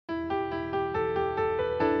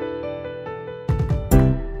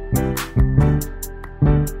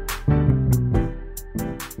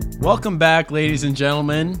Welcome back, ladies and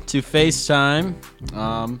gentlemen, to FaceTime.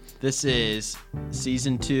 This is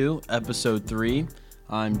Season 2, Episode 3.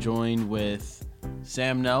 I'm joined with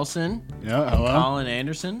Sam Nelson, Yeah, hello. Colin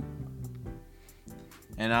Anderson,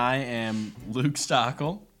 and I am Luke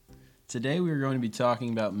Stockel. Today we are going to be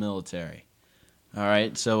talking about military. All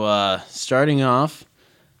right, so starting off,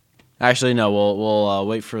 actually no, we'll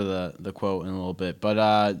wait for the quote in a little bit. But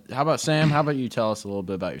how about Sam? How about you tell us a little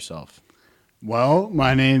bit about yourself? Well,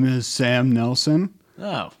 my name is Sam Nelson.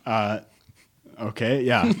 Oh, Okay,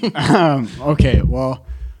 yeah. Okay, well,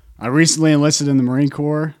 I recently enlisted in the Marine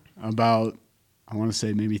Corps about, I want to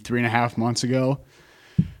say maybe 3.5 months ago.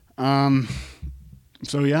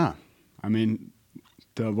 So yeah, I mean,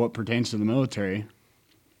 what pertains to the military,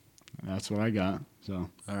 that's what I got. So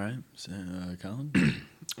all right, so, Colin.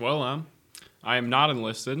 Well, I am not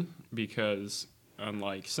enlisted because,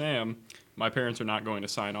 unlike Sam, my parents are not going to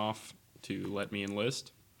sign off to let me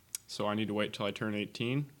enlist. So I need to wait till I turn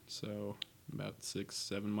 18. So about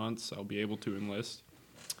 6-7 months, I'll be able to enlist.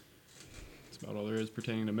 That's about all there is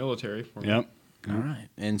pertaining to military for me. yep. All right,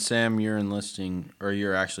 and Sam, you're enlisting, or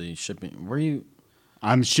you're actually shipping. Where you?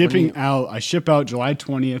 I'm shipping out. I ship out July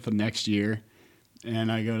 20th of next year,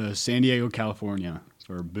 and I go to San Diego, California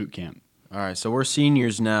for boot camp. All right, so we're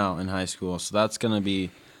seniors now in high school, so that's going to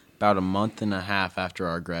be about a month and a half after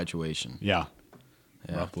our graduation. Yeah,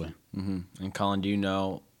 Yeah. roughly. Mm-hmm. And Colin, do you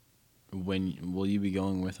know when will you be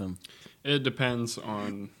going with him? It depends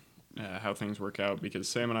on how things work out because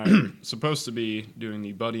Sam and I are supposed to be doing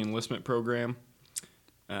the buddy enlistment program,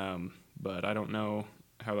 but I don't know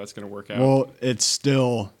how that's going to work out. Well, that's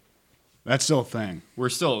still a thing. We're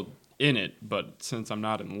still in it, but since I'm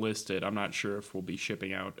not enlisted, I'm not sure if we'll be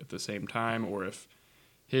shipping out at the same time or if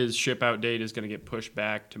his ship out date is going to get pushed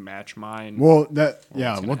back to match mine. Well, what's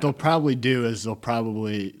gonna what they'll happen. probably do is they'll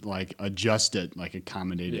probably like adjust it, like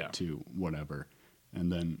accommodate Yeah. it to whatever, and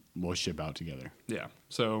then we'll ship out together. Yeah.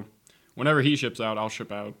 So whenever he ships out, I'll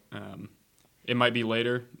ship out. It might be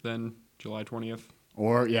later than July 20th.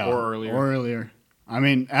 Or earlier. I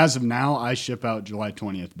mean, as of now, I ship out July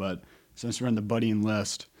 20th, but since we're in the buddy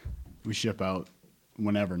enlist, we ship out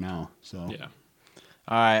whenever now. So Yeah.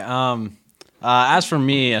 All right. As for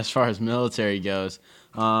me, as far as military goes,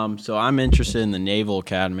 so I'm interested in the Naval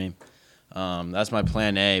Academy. That's my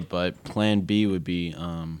plan A, but plan B would be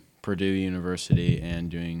Purdue University and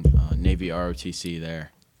doing Navy ROTC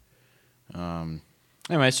there.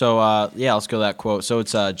 Anyway, so let's go to that quote. So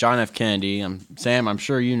it's John F. Kennedy. Sam, I'm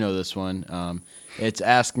sure you know this one. It's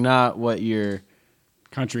ask not what your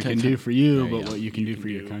country can do for you, There you but go. what you can do for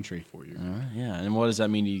your country. yeah. And what does that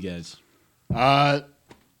mean to you guys?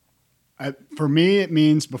 For me, it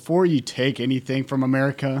means before you take anything from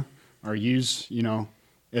America or use,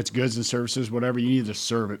 its goods and services, whatever, you need to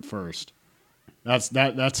serve it first. That's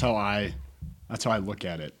how I look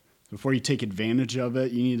at it. Before you take advantage of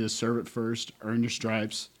it, you need to serve it first, earn your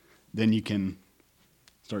stripes, then you can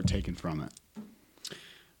start taking from it.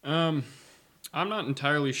 I'm not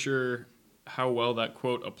entirely sure how well that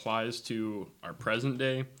quote applies to our present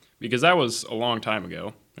day because that was a long time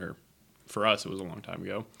ago, or for us, it was a long time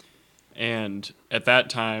ago. And at that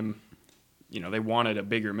time, they wanted a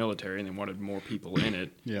bigger military and they wanted more people in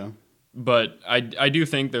it. Yeah. But I do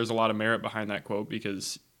think there's a lot of merit behind that quote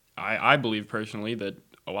because I believe personally that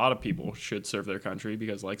a lot of people should serve their country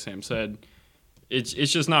because, like Sam said, it's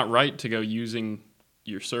just not right to go using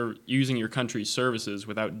your country's services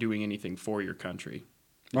without doing anything for your country.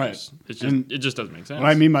 Right. It just doesn't make sense. What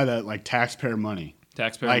I mean by that, like taxpayer money.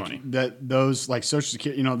 Taxpayer money. Those like Social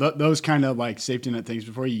Security, those kind of like safety net things.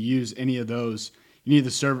 Before you use any of those, you need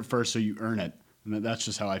to serve it first so you earn it. And that's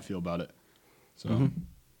just how I feel about it. So,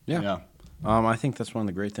 yeah. I think that's one of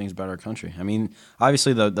the great things about our country. I mean,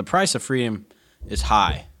 obviously the price of freedom is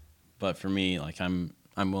high, but for me, like I'm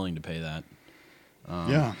willing to pay that.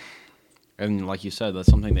 Yeah. And like you said, that's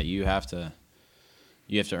something that you have to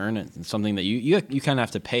earn it. It's something that you kind of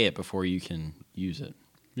have to pay it before you can use it.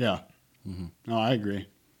 Yeah. No, I agree.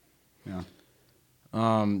 Yeah.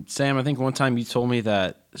 Sam, I think one time you told me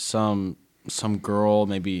that some girl,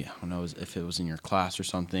 maybe I don't know if it was in your class or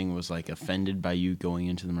something, was like offended by you going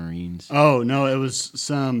into the Marines. Oh no, it was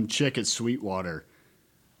some chick at Sweetwater.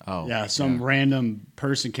 Oh, Yeah, some random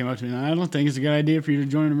person came up to me and I don't think it's a good idea for you to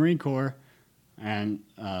join the Marine Corps. And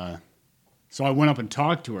so I went up and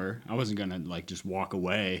talked to her. I wasn't gonna like just walk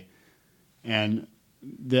away. And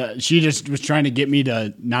she just was trying to get me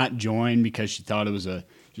to not join because she thought it was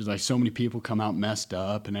she was like, so many people come out messed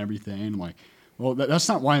up and everything. I'm like, well, that's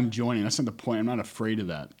not why I'm joining. That's not the point. I'm not afraid of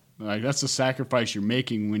that. Like, that's the sacrifice you're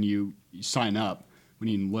making when you sign up, when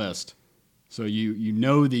you enlist. So you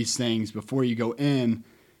know these things before you go in,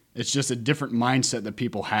 It's just a different mindset that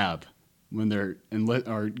people have when they're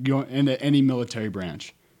or going into any military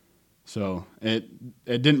branch. So it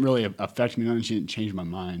didn't really affect me. None. She didn't change my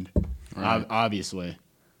mind, Right. obviously.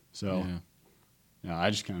 So Yeah. I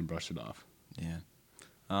just kind of brushed it off. Yeah.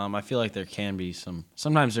 I feel like there can be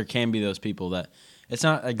sometimes there can be those people that it's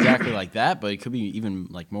not exactly like that, but it could be even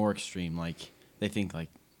like more extreme. Like they think like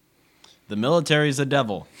the military is the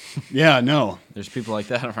devil. Yeah, no. There's people like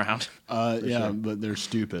that around. Yeah, sure. but they're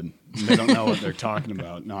stupid. They don't know what they're talking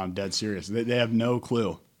about. No, I'm dead serious. They have no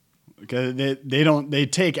clue. Because they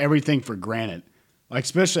take everything for granted. Like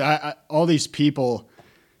especially all these people,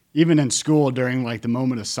 even in school during like the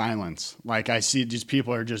moment of silence, like I see just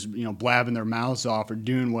people are just blabbing their mouths off or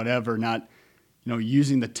doing whatever, not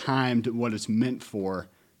using the time to what it's meant for.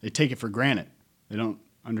 They take it for granted. They don't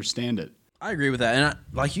understand it. I agree with that. And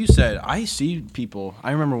like you said, I see people. I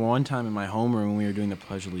remember one time in my homeroom when we were doing the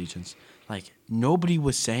Pledge of Allegiance, like nobody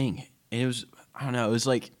was saying it. And it was, I don't know, it was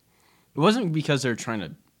like, it wasn't because they were trying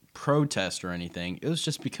to protest or anything. It was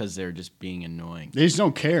just because they were just being annoying. They just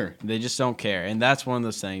don't care. They just don't care. And that's one of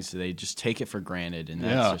those things, they just take it for granted. And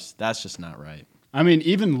that's just not right. I mean,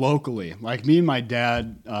 even locally, like me and my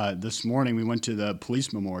dad, this morning we went to the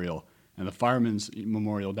police memorial and the firemen's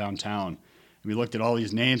memorial downtown. We looked at all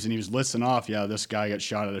these names, and he was listing off, this guy got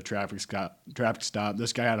shot at a traffic stop.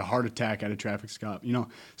 This guy had a heart attack at a traffic stop.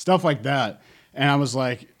 Stuff like that. And I was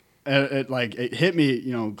like, it hit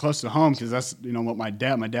me, close to home because that's, what my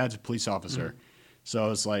dad's a police officer. Mm-hmm.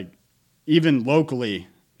 So it's like, even locally,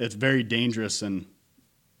 it's very dangerous, and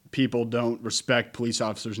people don't respect police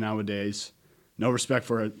officers nowadays. No respect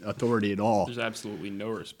for authority at all. There's absolutely no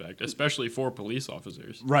respect, especially for police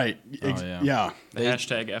officers. Right. Yeah. The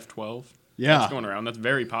hashtag F12. Yeah. That's going around. That's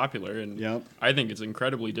very popular, and I think it's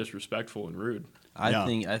incredibly disrespectful and rude.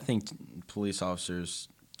 I think police officers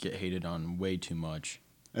get hated on way too much.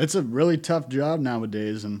 It's a really tough job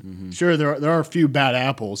nowadays, and sure, there are a few bad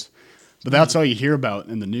apples, but that's all you hear about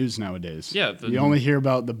in the news nowadays. Yeah. You only hear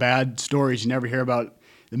about the bad stories. You never hear about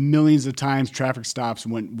the millions of times traffic stops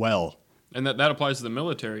went well. And that applies to the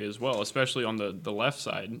military as well, especially on the left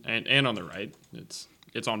side and on the right. It's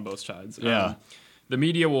on both sides. Yeah. The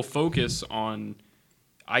media will focus on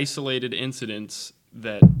isolated incidents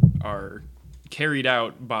that are carried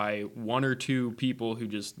out by one or two people who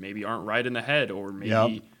just maybe aren't right in the head or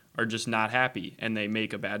maybe are just not happy, and they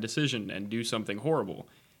make a bad decision and do something horrible.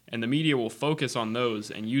 And the media will focus on those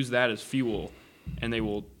and use that as fuel, and they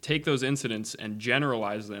will take those incidents and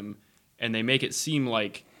generalize them, and they make it seem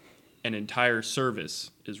like an entire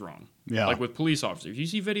service is wrong. Yeah. Like with police officers. You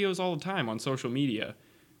see videos all the time on social media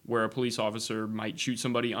where a police officer might shoot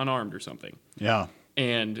somebody unarmed or something. Yeah.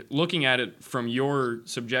 And looking at it from your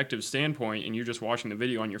subjective standpoint, and you're just watching the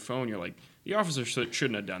video on your phone, you're like, the officer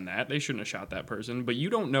shouldn't have done that. They shouldn't have shot that person. But you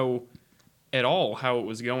don't know at all how it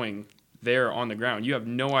was going there on the ground. You have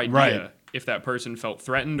no idea if that person felt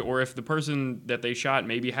threatened or if the person that they shot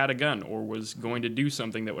maybe had a gun or was going to do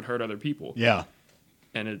something that would hurt other people. Yeah.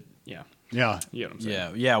 And Yeah. You know what I'm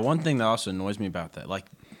saying? Yeah. One thing that also annoys me about that, like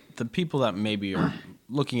the people that maybe are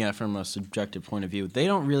looking at it from a subjective point of view, they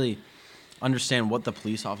don't really understand what the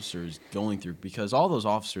police officer is going through, because all those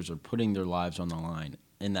officers are putting their lives on the line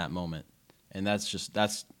in that moment, and that'll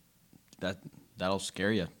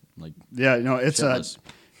scare you. Like, yeah, it's shitless.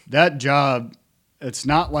 That job. It's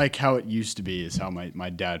not like how it used to be, is how my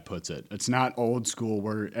dad puts it. It's not old school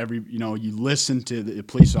where you listen to the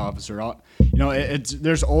police officer.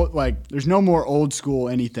 There's no more old school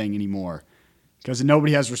anything anymore, because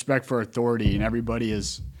nobody has respect for authority, and everybody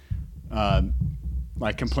is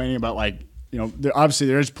like complaining about obviously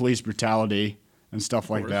there is police brutality and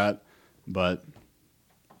stuff like that, but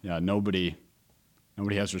yeah, nobody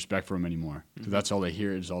has respect for them anymore, because that's all they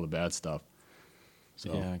hear is all the bad stuff.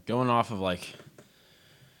 So yeah, going off of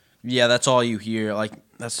that's all you hear. Like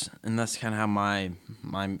that's kind of how my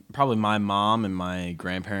probably my mom and my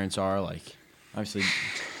grandparents are. Like, obviously,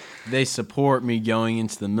 they support me going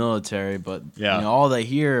into the military, but all they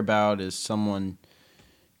hear about is someone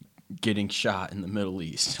getting shot in the Middle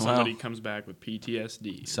East. Somebody comes back with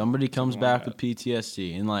PTSD. Somebody comes back with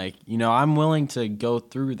PTSD, and I'm willing to go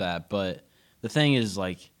through that, but the thing is,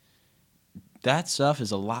 that stuff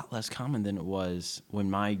is a lot less common than it was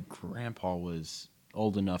when my grandpa was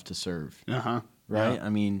old enough to serve. Uh-huh. Right? Yeah. I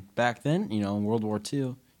mean, back then, in World War II,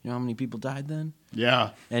 you know how many people died then?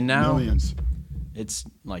 Yeah. And now millions. It's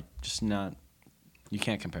just not, you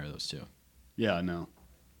can't compare those two. Yeah, no.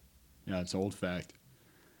 Yeah, it's old fact.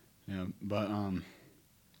 Yeah, but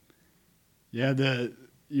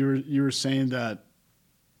you were saying that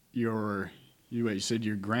you said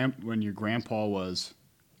when your grandpa was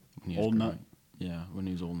old enough. Yeah, when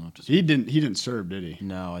he was old enough to. He didn't serve, did he?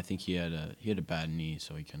 No, I think he had a bad knee,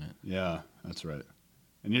 so he couldn't. Yeah, that's right.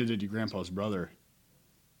 And neither did your grandpa's brother.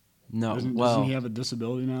 No, Doesn't he have a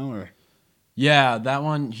disability now, or? Yeah, that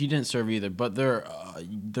one he didn't serve either. But their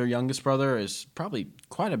youngest brother is probably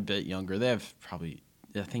quite a bit younger. They have I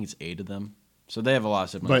think it's 8 of them, so they have a lot of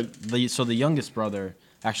siblings. But so the youngest brother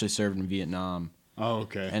actually served in Vietnam. Oh,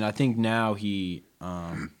 okay. And I think now he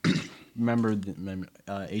remember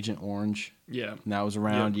Agent Orange. Yeah. And that was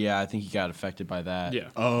around. Yeah, I think he got affected by that. Yeah.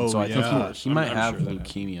 Oh, so I yeah. think he might I'm have sure that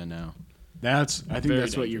leukemia now. I think Very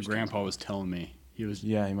that's what your dangerous grandpa was telling me. He was.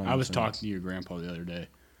 Yeah, he might. I was have talking to your grandpa the other day.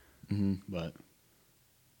 Mm-hmm. But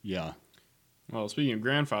yeah. Well, speaking of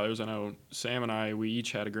grandfathers, I know Sam and we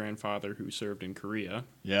each had a grandfather who served in Korea.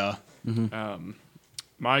 Yeah.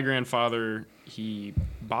 My grandfather, he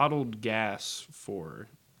bottled gas for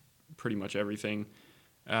pretty much everything.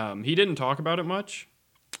 He didn't talk about it much,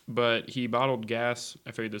 but he bottled gas.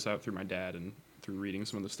 I figured this out through my dad and through reading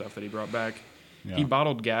some of the stuff that he brought back. Yeah. He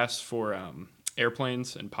bottled gas for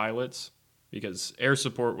airplanes and pilots because air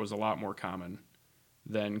support was a lot more common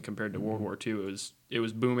than compared to World War II. It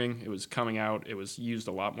was booming. It was coming out. It was used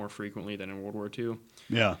a lot more frequently than in World War II.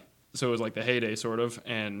 Yeah. So it was like the heyday, sort of.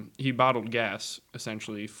 And he bottled gas,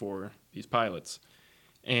 essentially, for these pilots.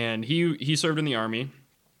 And he served in the Army.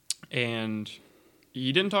 And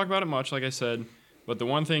he didn't talk about it much, like I said. But the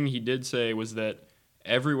one thing he did say was that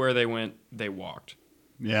everywhere they went, they walked.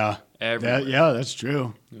 Yeah. Everywhere. That's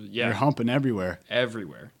true. Yeah. They're humping everywhere.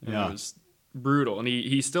 Everywhere. And Yeah. It was brutal. And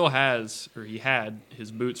he still has, or he had,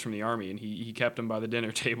 his boots from the Army. And he kept them by the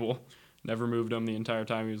dinner table. Never moved them the entire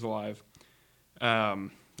time he was alive.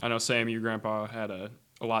 I know, Sam, your grandpa had a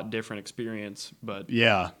lot different experience, but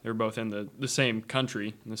Yeah. they were both in the same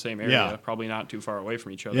country, in the same area, Yeah. probably not too far away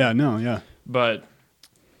from each other. Yeah, no, yeah. But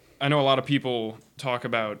I know a lot of people talk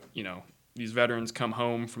about, these veterans come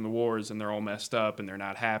home from the wars and they're all messed up and they're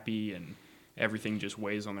not happy and everything just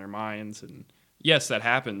weighs on their minds. And yes, that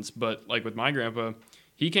happens. But like with my grandpa,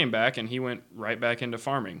 he came back and he went right back into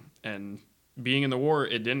farming. And being in the war,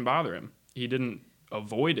 it didn't bother him. He didn't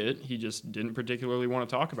avoid it. He just didn't particularly want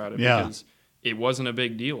to talk about it because it wasn't a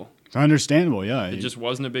big deal. Understandable, yeah. It just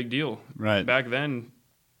wasn't a big deal. Right. Back then,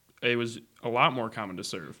 it was a lot more common to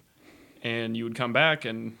serve. And you would come back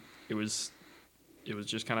and it was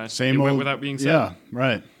just kind of Same went old, without being said. Yeah,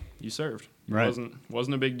 right. You served. It Right.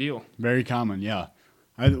 wasn't a big deal. Very common, yeah.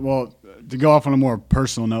 Well, to go off on a more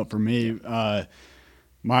personal note for me,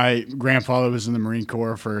 my grandfather was in the Marine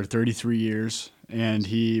Corps for 33 years, and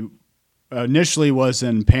he initially was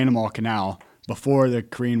in Panama Canal before the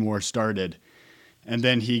Korean War started, and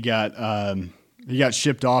then he got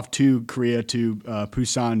shipped off to Korea to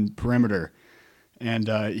Pusan Perimeter, and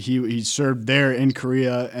he served there in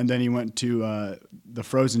Korea, and then he went to the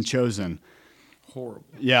Frozen Chosin. Horrible.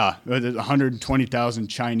 Yeah, 120,000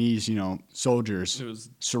 Chinese, soldiers It was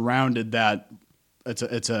surrounded that.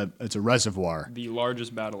 It's a reservoir. the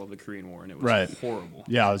largest battle of the Korean War, and it was Right. horrible.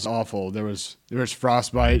 Yeah, it was awful. There was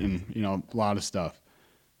frostbite and a lot of stuff.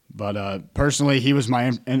 But personally, he was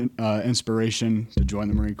my inspiration to join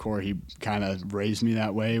the Marine Corps. He kind of raised me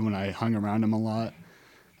that way when I hung around him a lot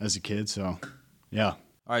as a kid. So, yeah. All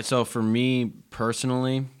right, so for me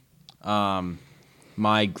personally,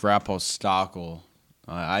 my grandpa Stockel,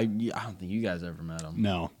 I don't think you guys ever met him.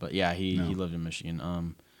 No. But yeah, he lived in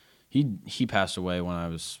Michigan. He passed away when I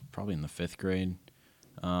was probably in the 5th grade.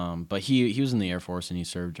 But he was in the Air Force and he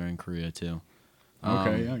served during Korea too.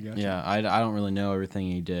 Okay, yeah, I gotcha. Yeah, I don't really know everything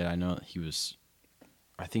he did. I know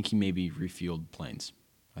I think he maybe refueled planes.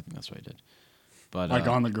 I think that's what he did. But Like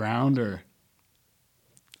on the ground or?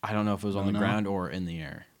 I don't know if it was on Don't the know? ground or in the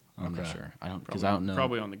air. I'm not Okay. sure. I Probably, don't know.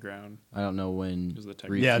 Probably on the ground. I don't know when. 'Cause of the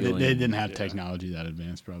tech- Yeah, they refueling- didn't have Yeah. technology that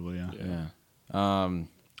advanced, probably. Yeah. Yeah.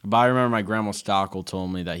 But I remember my grandma Stockel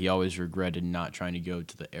told me that he always regretted not trying to go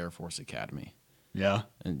to the Air Force Academy, Yeah.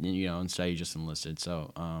 and instead he just enlisted.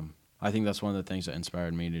 So I think that's one of the things that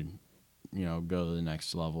inspired me to, go to the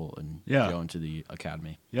next level and go into the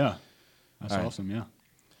academy. Yeah. That's All right. awesome. Yeah.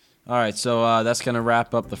 All right, so that's gonna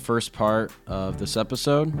wrap up the first part of this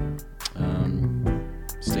episode.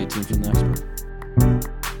 Stay tuned for the next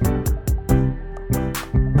one.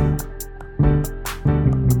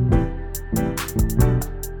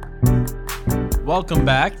 Welcome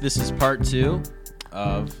back. This is part 2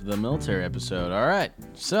 of the military episode. All right.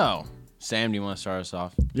 So, Sam, do you want to start us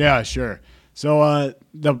off? Yeah, sure. So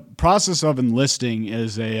the process of enlisting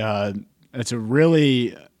is it's a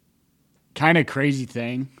really kind of crazy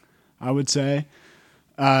thing, I would say.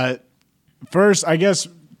 First, I guess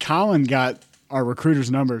Colin got our recruiter's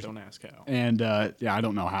numbers, Don't ask how. and I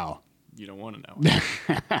don't know how. you don't want to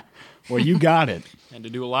know. Well, you got it. And to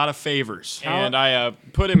do a lot of favors. And I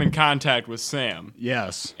put him in contact with Sam.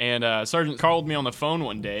 Yes. And Sergeant called me on the phone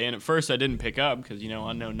one day, and at first I didn't pick up because,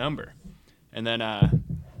 unknown number. And then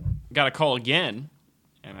got a call again,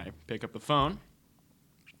 and I pick up the phone.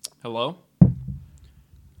 Hello?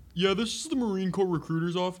 Yeah, this is the Marine Corps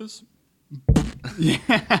recruiter's office.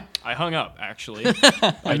 I hung up, actually.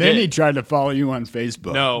 And then he tried to follow you on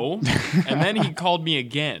Facebook. No. And then he called me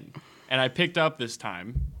again, and I picked up this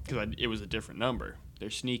time because it was a different number. They're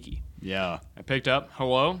sneaky. Yeah. I picked up.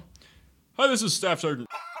 Hello? Hi, this is Staff Sergeant.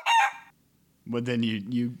 But then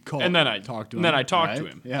you called And then I talked to him. And then I talked to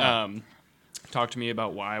right? him. Yeah. Talked to me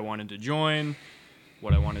about why I wanted to join,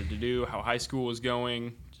 what I wanted to do, how high school was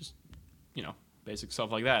going, just basic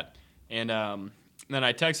stuff like that. And then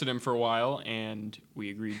I texted him for a while, and we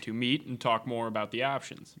agreed to meet and talk more about the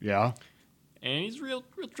options. Yeah. And he's a real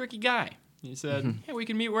tricky guy. He said, "Yeah, we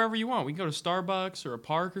can meet wherever you want. We can go to Starbucks or a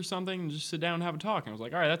park or something and just sit down and have a talk." And I was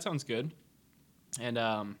like, "All right, that sounds good." And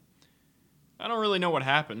I don't really know what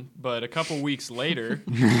happened, but a couple weeks later,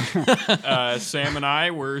 Sam and I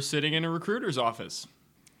were sitting in a recruiter's office.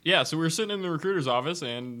 Yeah, so we were sitting in the recruiter's office,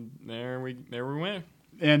 and there we went.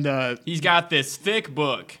 And He's got this thick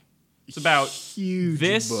book. It's about huge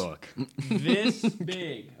this book. this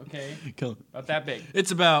big, okay? About that big.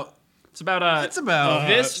 It's about It's about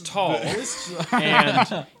this tall,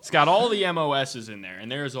 and it's got all the MOSs in there,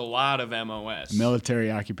 and there's a lot of MOS.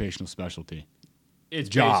 Military occupational specialty. It's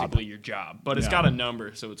job. basically your job, but it's Yeah. got a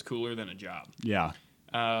number, so it's cooler than a job. Yeah.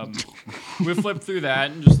 We flipped through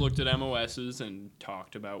that and just looked at MOSs and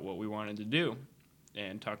talked about what we wanted to do,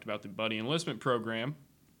 and talked about the buddy enlistment program.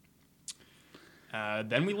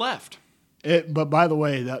 Then we left. But by the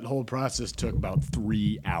way, that whole process took about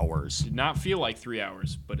 3 hours. Did not feel like 3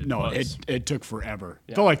 hours, but it No, was. it took forever.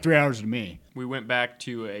 Yeah. It felt like 3 hours to me. We went back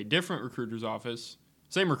to a different recruiter's office,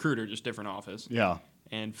 same recruiter, just different office, Yeah.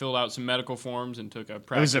 and filled out some medical forms and took a It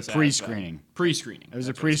practice. was a pre-screening. Pre-screening. It was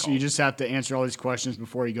a that's what it's pre-screening. You called. just have to answer all these questions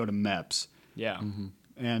before you go to MEPS. Yeah.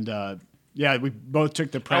 And yeah, we both took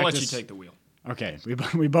the I'll practice. let you take the wheel. Okay,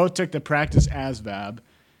 we both took the practice ASVAB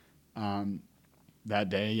that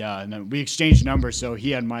day, yeah, and then we exchanged numbers. So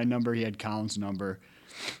he had my number, he had Colin's number,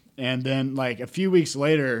 and then like a few weeks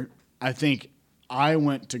later, I think I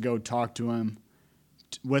went to go talk to him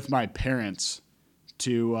with my parents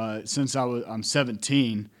to since I'm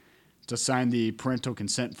 17 to sign the parental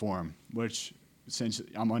consent form, which since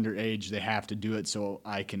I'm underage, they have to do it so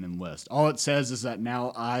I can enlist. All it says is that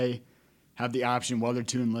now I have the option whether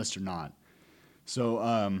to enlist or not.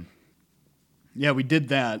 So, yeah, we did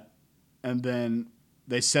that, and then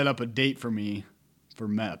they set up a date for me for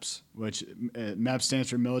MEPS, which MEPS stands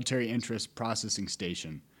for Military Interest Processing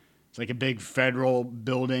Station. It's like a big federal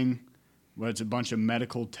building where it's a bunch of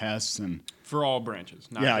medical tests and For all branches.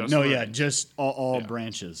 Not yeah, just no, for- yeah, just all Yeah.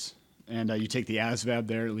 branches, and you take the ASVAB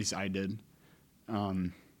there. At least I did.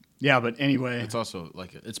 Yeah, but anyway, It's also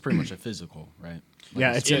like it's pretty much a physical, right?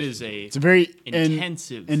 yeah, It is a it's a very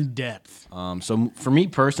intensive. in depth. So for me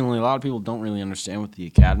personally, a lot of people don't really understand what the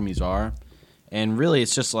academies are, and really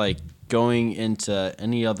it's just like going into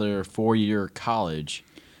any other 4-year college,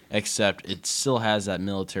 except it still has that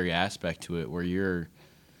military aspect to it, where you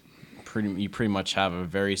pretty much have a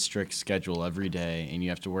very strict schedule every day, and you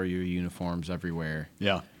have to wear your uniforms everywhere,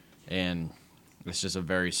 Yeah. and it's just a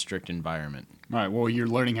very strict environment. All right. Well, you're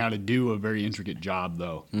learning how to do a very intricate job,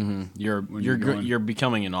 though. You're When you're going- you're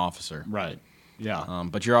becoming an officer, Right. Yeah.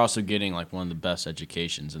 but you're also getting like one of the best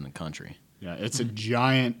educations in the country. Yeah. It's a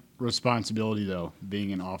giant responsibility, though,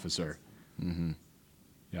 being an officer.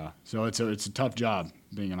 Yeah. So it's a tough job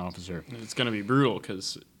being an officer. It's going to be brutal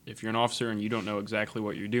because if you're an officer and you don't know exactly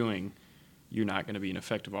what you're doing, you're not going to be an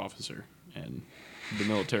effective officer. And the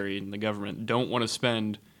military and the government don't want to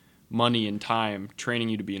spend money and time training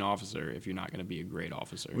you to be an officer if you're not going to be a great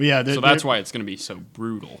officer. Well, yeah, so that's why it's going to be so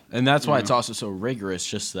brutal. And that's why it's also so rigorous,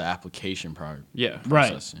 just the application part. Yeah.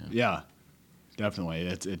 Process, right. yeah. Yeah. Definitely.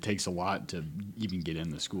 It takes a lot to even get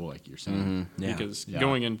into school, like you're saying. Yeah. Because Yeah.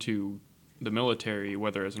 going into the military,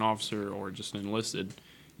 whether as an officer or just an enlisted,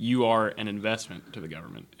 you are an investment to the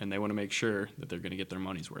government, and they want to make sure that they're going to get their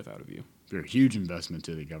money's worth out of you. They're a huge investment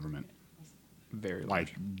to the government. Very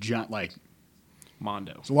large. Like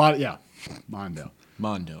Mondo. it's a lot. Yeah. Mondo.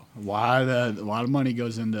 Mondo. A lot of money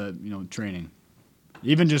goes into training.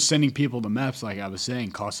 Even just sending people to MEPS, like I was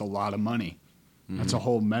saying, costs a lot of money. That's a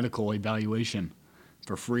whole medical evaluation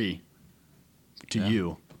for free to Yeah.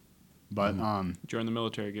 you. But Join the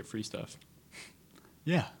military, get free stuff.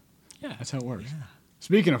 yeah, Yeah. that's how it works.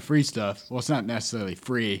 Speaking of free stuff, well, it's not necessarily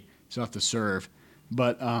free. You still have to serve.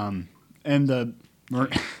 But and the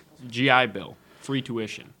GI Bill, free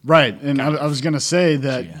tuition. Right, and I was going to say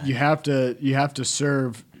that GI. you have to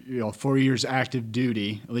serve 4 years active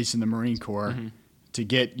duty, at least in the Marine Corps, to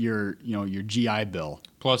get your your GI Bill.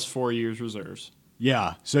 Plus 4 years reserves.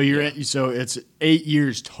 Yeah, so so it's 8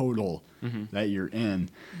 years total that you're in.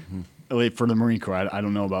 At least for the Marine Corps, I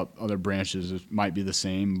don't know about other branches; it might be the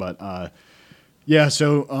same, but yeah.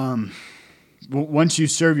 So once you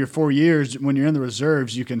serve your 4 years, when you're in the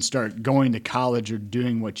reserves, you can start going to college or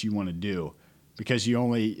doing what you want to do, because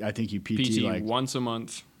I think you PT like once a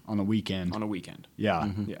month on the weekend. on a weekend.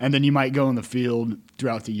 Yeah. Yeah. And then you might go in the field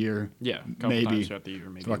throughout the year. Yeah, a couple maybe times throughout the year,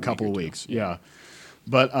 maybe for a couple of week or two. weeks. Yeah.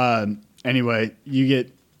 But anyway,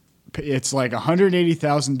 it's like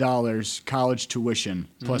 $180,000 college tuition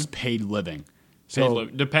plus paid living. So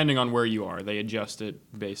Depending on where you are, they adjust it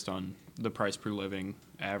based on the price per living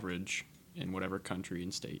average in whatever country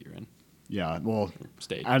and state you're in. yeah, well,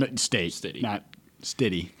 State. state, Stitty. not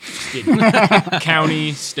stitty.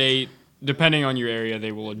 County, state, depending on your area,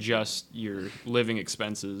 they will adjust your living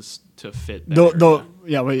expenses to fit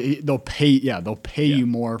that They'll pay Yeah. you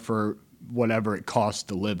more for whatever it costs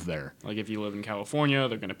to live there. Like if you live in California,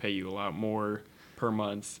 they're going to pay you a lot more per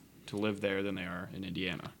month to live there than they are in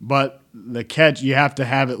Indiana. But the catch, you have to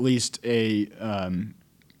have at least a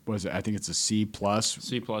what is it? I think it's a C plus,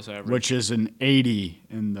 C plus average. which is an 80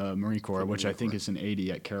 in the Marine Corps, which I think is an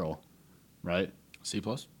 80 at Carroll, right? C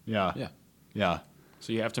plus. Yeah. Yeah. Yeah.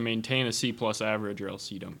 So you have to maintain a C plus average or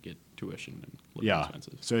else you don't get tuition and living Yeah.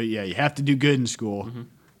 expenses. So yeah, you have to do good in school,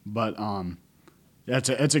 but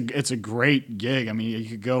it's a great gig. I mean, you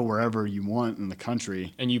could go wherever you want in the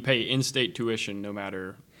country, And you pay in-state tuition no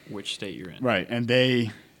matter which state you're in. right? And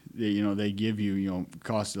they give you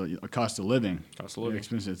cost of living, Cost of living.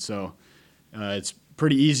 expenses. So it's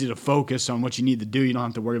pretty easy to focus on what you need to do. You don't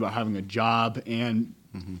have to worry about having a job and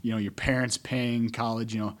your parents paying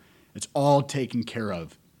college. It's all taken care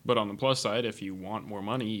of. But on the plus side, if you want more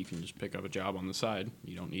money, you can just pick up a job on the side.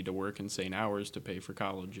 You don't need to work insane hours to pay for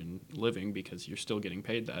college and living because you're still getting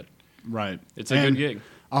paid that. Right. It's a And good gig.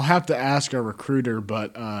 I'll have to ask our recruiter,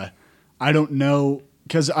 but I don't know,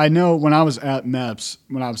 because I know when I was at MEPS,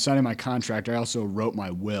 when I was signing my contract, I also wrote my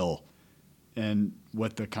will and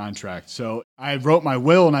with the contract. So I wrote my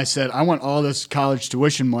will and I said, I want all this college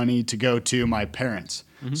tuition money to go to my parents.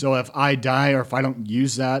 So if I die or if I don't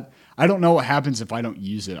use that, I don't know what happens if I don't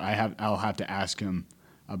use it. I'll have to ask him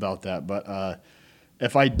about that. But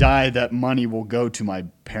if I die, that money will go to my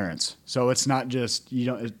parents. So it's not just you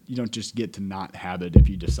don't just get to not have it if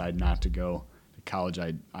you decide not to go to college.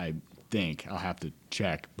 I think I'll have to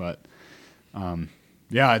check, but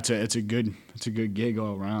yeah, it's a good gig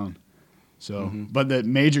all around. So, but the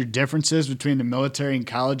major differences between the military and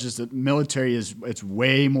college is that military it's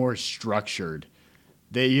way more structured.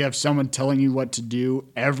 You have someone telling you what to do,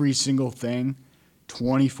 every single thing,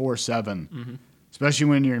 24/7. Especially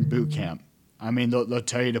when you're in boot camp. I mean, they'll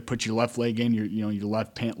tell you to put your left leg in your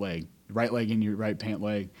left pant leg, right leg in your right pant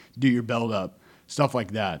leg, do your belt up, stuff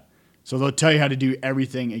like that. So they'll tell you how to do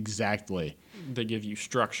everything exactly. They give you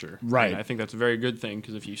structure. Right. And I think that's a very good thing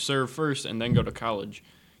because if you serve first and then go to college,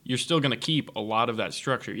 you're still going to keep a lot of that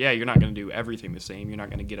structure. Yeah, you're not going to do everything the same. You're not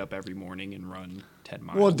going to get up every morning and run 10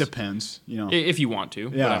 miles. Well, it depends, If you want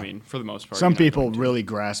to. Yeah. But I mean, for the most part. Some you're not people going to. really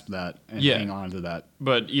grasp that and Yeah. hang on to that.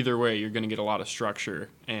 But either way, you're going to get a lot of structure,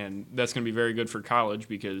 and that's going to be very good for college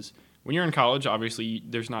because when you're in college, obviously,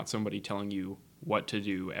 there's not somebody telling you what to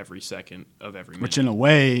do every second of every minute. Which in a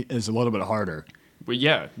way is a little bit harder. But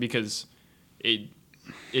yeah, because it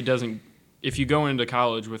doesn't. If you go into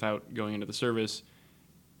college without going into the service,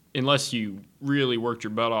 unless you really worked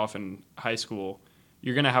your butt off in high school,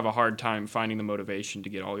 you're going to have a hard time finding the motivation to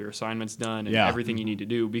get all your assignments done and Yeah. everything you need to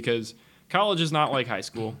do because college is not like high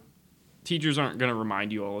school. Teachers aren't going to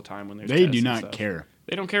remind you all the time when there's They tests do and not stuff. care.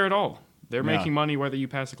 They don't care at all. They're Yeah. making money whether you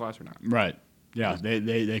pass the class or not. Right. Yeah,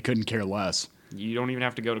 they couldn't care less. You don't even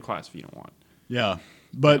have to go to class if you don't want. Yeah.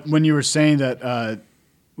 But when you were saying that,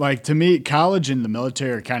 like to me, college and the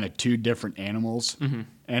military are kind of two different animals.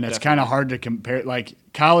 And it's kind of hard to compare. Like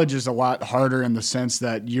college is a lot harder in the sense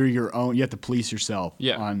that you're your own. You have to police yourself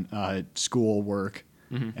on school work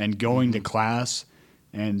and going to class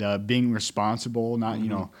and being responsible. Not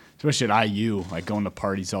especially at IU, like going to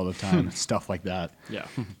parties all the time and stuff like that. Yeah.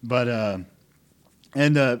 But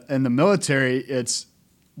in the military, it's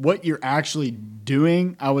what you're actually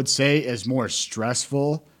doing. I would say is more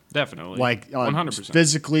stressful. Definitely. Like 100%.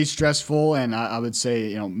 physically stressful, and I would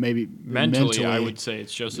say maybe Mentally, I would say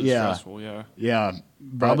it's just as stressful. Yeah. Yeah,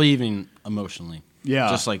 but- Probably even emotionally. Yeah.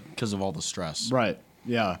 Just like because of all the stress. right.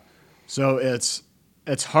 Yeah, so it's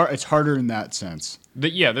hard. It's harder in that sense.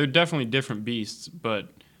 They're definitely different beasts, but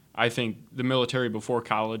I think the military before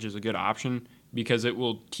college is a good option because it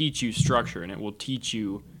will teach you structure and it will teach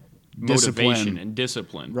you motivation Discipline. and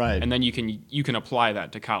discipline. Right. And then you can apply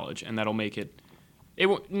that to college, and that'll make it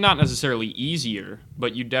not necessarily easier,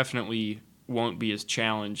 but you definitely won't be as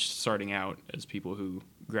challenged starting out as people who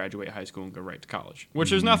graduate high school and go right to college. Which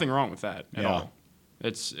there's nothing wrong with that at Yeah. all.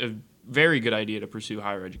 It's a very good idea to pursue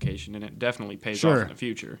higher education, and it definitely pays Sure. off in the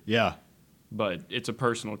future. Yeah. But it's a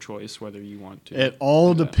personal choice whether you want to. It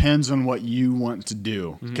all do that. depends on what you want to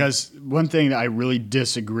do. Because one thing that I really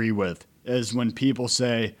disagree with is when people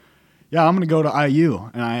say, yeah, I'm going to go to IU.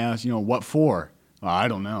 And I ask, what for? Well, I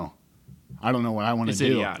don't know. I don't know what I want to It's do.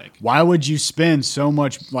 idiotic. Why would you spend so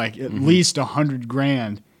much, like at least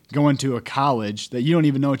 $100,000 going to a college that you don't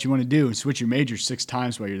even know what you want to do and switch your major 6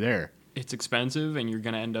 times while you're there? It's expensive, and you're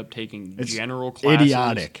going to end up taking It's general classes.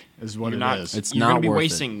 idiotic is what You're it not, is. It's you're not going to be worth it.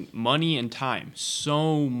 wasting money and time.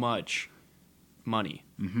 So much money.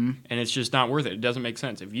 Mm-hmm. And it's just not worth it. It doesn't make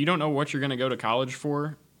sense. If you don't know what you're going to go to college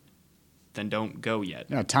for, then don't go yet.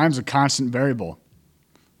 Yeah, time's a constant variable.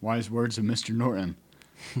 Wise words of Mr. Norton.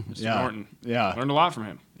 Mr. Norton. Yeah. Learned a lot from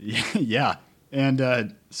him. Yeah.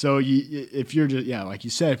 And so if you're just, like you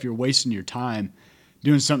said, if you're wasting your time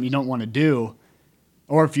doing something you don't want to do,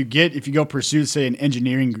 or if you go pursue, say, an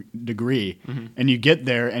engineering degree and you get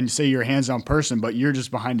there and say you're a hands-on person, but you're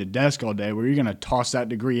just behind a desk all day, where you're going to toss that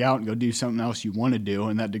degree out and go do something else you want to do,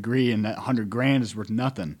 and that degree and that $100,000 is worth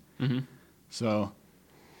nothing. So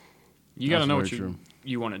You got to That's know very what true.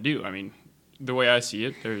 you want to do. I mean, the way I see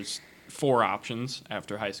it, there's 4 options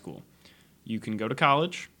after high school. You can go to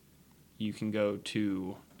college. You can go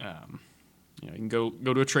to, you can go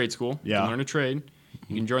to a trade school. You Yeah. can learn a trade.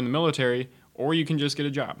 You can join the military, or you can just get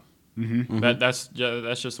a job. That's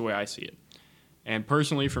just the way I see it. And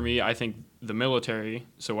personally, for me, I think the military.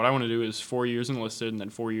 So what I want to do is 4 years enlisted and then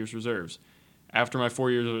 4 years reserves. After my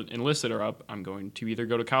 4 years enlisted are up, I'm going to either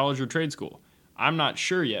go to college or trade school. I'm not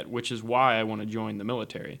sure yet, which is why I want to join the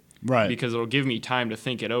military. Right. Because it'll give me time to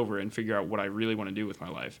think it over and figure out what I really want to do with my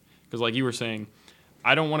life. Because like you were saying,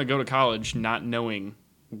 I don't want to go to college not knowing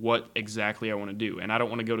what exactly I want to do. And I don't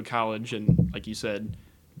want to go to college and, like you said,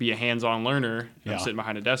 be a hands-on learner and Yeah. sitting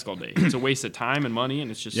behind a desk all day. It's a waste of time and money, and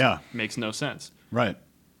it's just makes no sense. right.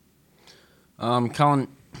 Colin,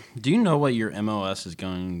 do you know what your MOS is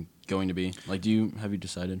going to be? Like, have you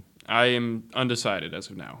decided? I am undecided as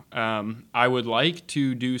of now. I would like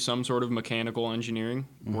to do some sort of mechanical engineering,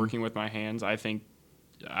 working with my hands. I think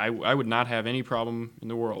I would not have any problem in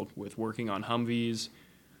the world with working on Humvees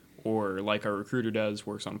or like our recruiter does,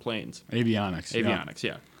 works on planes. Avionics. Avionics,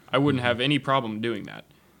 yeah. I wouldn't have any problem doing that.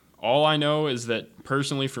 All I know is that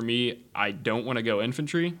personally for me, I don't want to go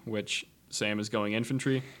infantry, which Sam is going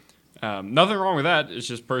infantry. Nothing wrong with that. It's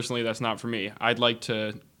just personally that's not for me. I'd like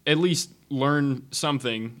to at least learn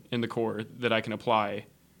something in the Corps that I can apply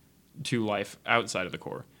to life outside of the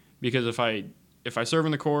Corps. Because if I serve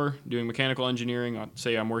in the Corps doing mechanical engineering,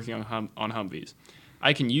 say I'm working on Humvees,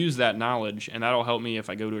 I can use that knowledge, and that'll help me if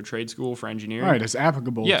I go to a trade school for engineering. Right. It's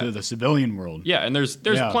applicable Yeah. to the civilian world. Yeah, and there's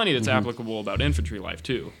Yeah. plenty that's applicable about infantry life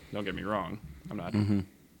too. Don't get me wrong. I'm not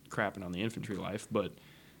crapping on the infantry life, but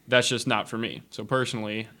that's just not for me. So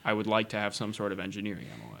personally, I would like to have some sort of engineering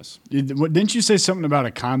MOS. Didn't you say something about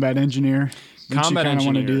a combat engineer? Didn't Combat you kind of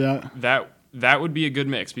want to do engineer, that? that would be a good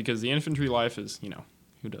mix because the infantry life is,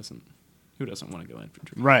 who doesn't want to go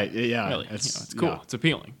infantry? Right. Yeah. Really, it's cool. Yeah. It's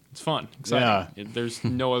appealing. It's fun. Exciting. There's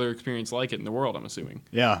no other experience like it in the world, I'm assuming.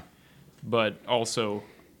 Yeah. But also,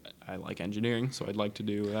 I like engineering, so I'd like to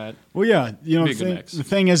do that. Well, yeah. Be a good mix. The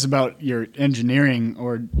thing is about your engineering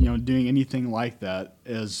or doing anything like that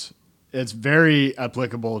is it's very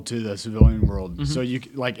applicable to the civilian world. So you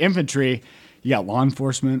like infantry, you got law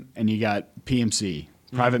enforcement and you got PMC,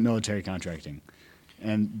 private military contracting,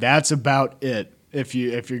 and that's about it. If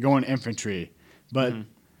you're going infantry, but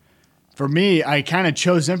for me, I kind of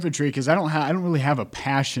chose infantry because I don't really have a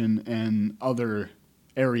passion in other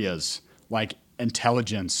areas like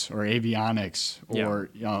intelligence or avionics or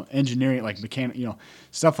engineering, like mechanic,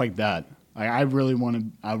 stuff like that. Like I really want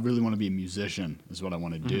to be a musician is what I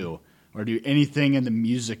want to do, or do anything in the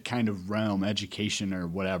music kind of realm, education or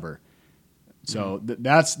whatever. So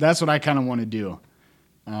that's what I kind of want to do.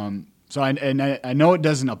 So I know it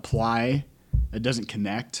doesn't apply, it doesn't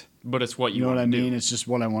connect. But it's what You know what I want to mean? do. It's just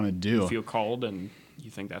what I want to do. You feel called and you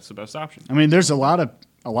think that's the best option. I mean, there's a lot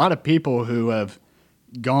of people who have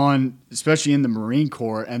gone, especially in the Marine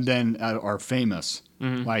Corps, and then are famous.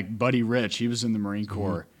 Like Buddy Rich, he was in the Marine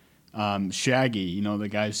Corps. Shaggy, the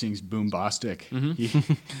guy who sings Boombastic,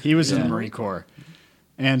 he was in the Marine Corps.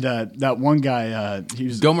 And that one guy, he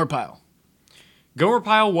was Gomer Pyle. Gomer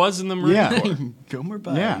Pyle was in the Marine Yeah. Corps. Gomer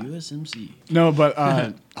Pyle, Yeah. USMC. No, but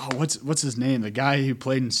what's his name? The guy who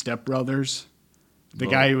played in Step Brothers. The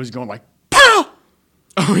guy who was going like, pow,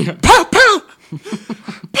 Oh yeah. pow, pow, pow,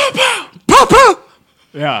 pow, pow, pow.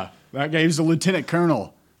 Yeah, that guy. He was a lieutenant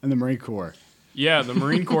colonel in the Marine Corps. Yeah, the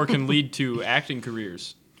Marine Corps can lead to acting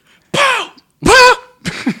careers. Pow, pow.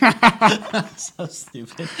 So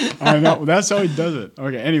stupid. I know. That's how he does it.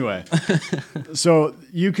 Okay. Anyway, so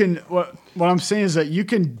you can. What I'm saying is that you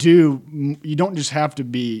can do. You don't just have to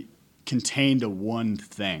be contained to one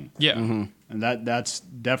thing. Yeah. And that's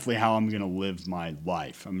definitely how I'm gonna live my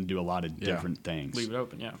life. I'm gonna do a lot of different things. Leave it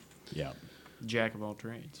open. Yeah. Yeah. Jack of all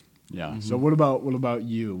trades. Yeah. So what about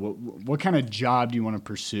you? What kind of job do you want to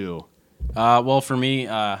pursue? Well, for me,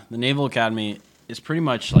 the Naval Academy is pretty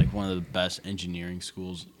much like one of the best engineering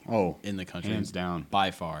schools Oh, in the country, hands down.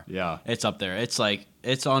 by far. Yeah. It's up there. It's like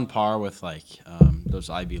it's on par with like those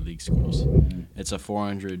Ivy League schools. It's a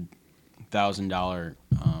 $400,000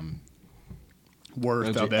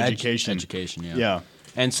 Worth of education. Education, yeah. Yeah.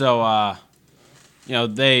 And so,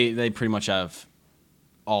 they pretty much have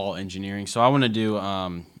all engineering. So I want to do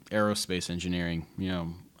aerospace engineering.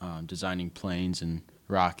 Designing planes and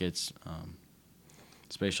rockets,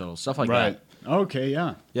 space shuttles, stuff like Right. that. Okay.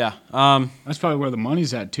 Yeah. Yeah. That's probably where the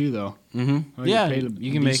money's at too, though. Mm-hmm. Well, Yeah. you paid a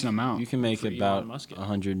You can make decent amount. You can make For about Elon Musk.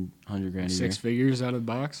 100 grand a year. 6 figures out of the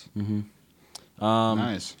box.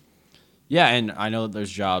 Nice. Yeah, and I know that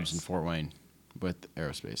there's jobs in Fort Wayne with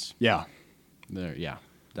aerospace. Yeah. There, yeah,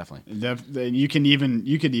 definitely. You could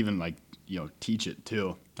even like teach it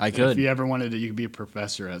too. I If could. you ever wanted to, you could be a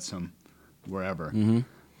professor at some wherever. Mm-hmm.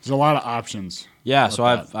 There's a lot of options. Yeah, Love so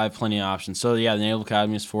that. I have plenty of options. So yeah, the Naval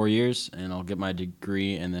Academy is 4 years, and I'll get my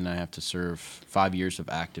degree, and then I have to serve 5 years of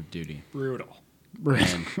active duty. Brutal.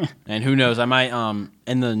 And who knows? I might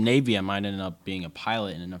in the Navy, I might end up being a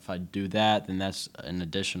pilot, and if I do that, then that's an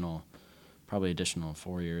additional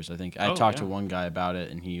 4 years. I think I Oh, talked to yeah. one guy about it,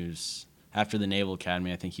 and he was after the Naval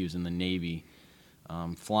Academy. I think he was in the Navy,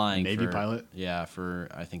 flying. Navy for, pilot? Yeah, for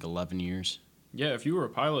I think 11 years. Yeah, if you were a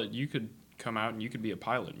pilot, you could come out and you could be a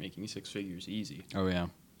pilot making 6 figures easy. Oh yeah.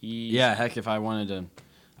 Easy. Yeah, heck, if I wanted to,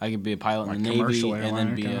 I could be a pilot Like in the Navy commercial and then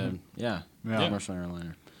airliner be kinda? yeah, Yeah. commercial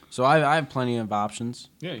airliner. So I have plenty of options.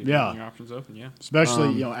 Yeah, you're Yeah. keeping your options open, yeah.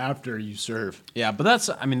 Especially after you serve. Yeah, but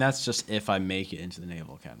that's just if I make it into the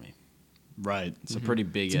Naval Academy. Right. It's a pretty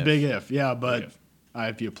big It's if. a big if. Yeah, but if.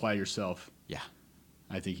 if you apply yourself, Yeah,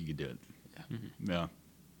 I think you could do it. Yeah.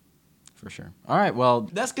 for sure. All right, well,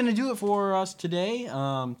 that's going to do it for us today.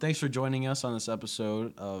 Thanks for joining us on this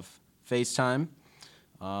episode of FaceTime.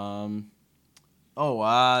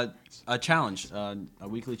 A challenge, a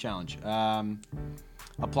weekly challenge.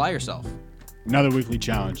 Apply yourself. Another weekly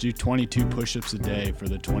challenge. Do 22 push-ups a day for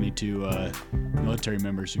the 22 military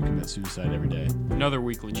members who commit suicide every day. Another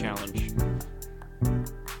weekly challenge.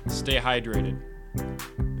 Stay hydrated.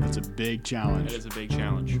 That's a big challenge. That is a big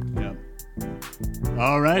challenge. Yep.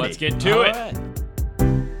 All righty. Let's get to All it. right.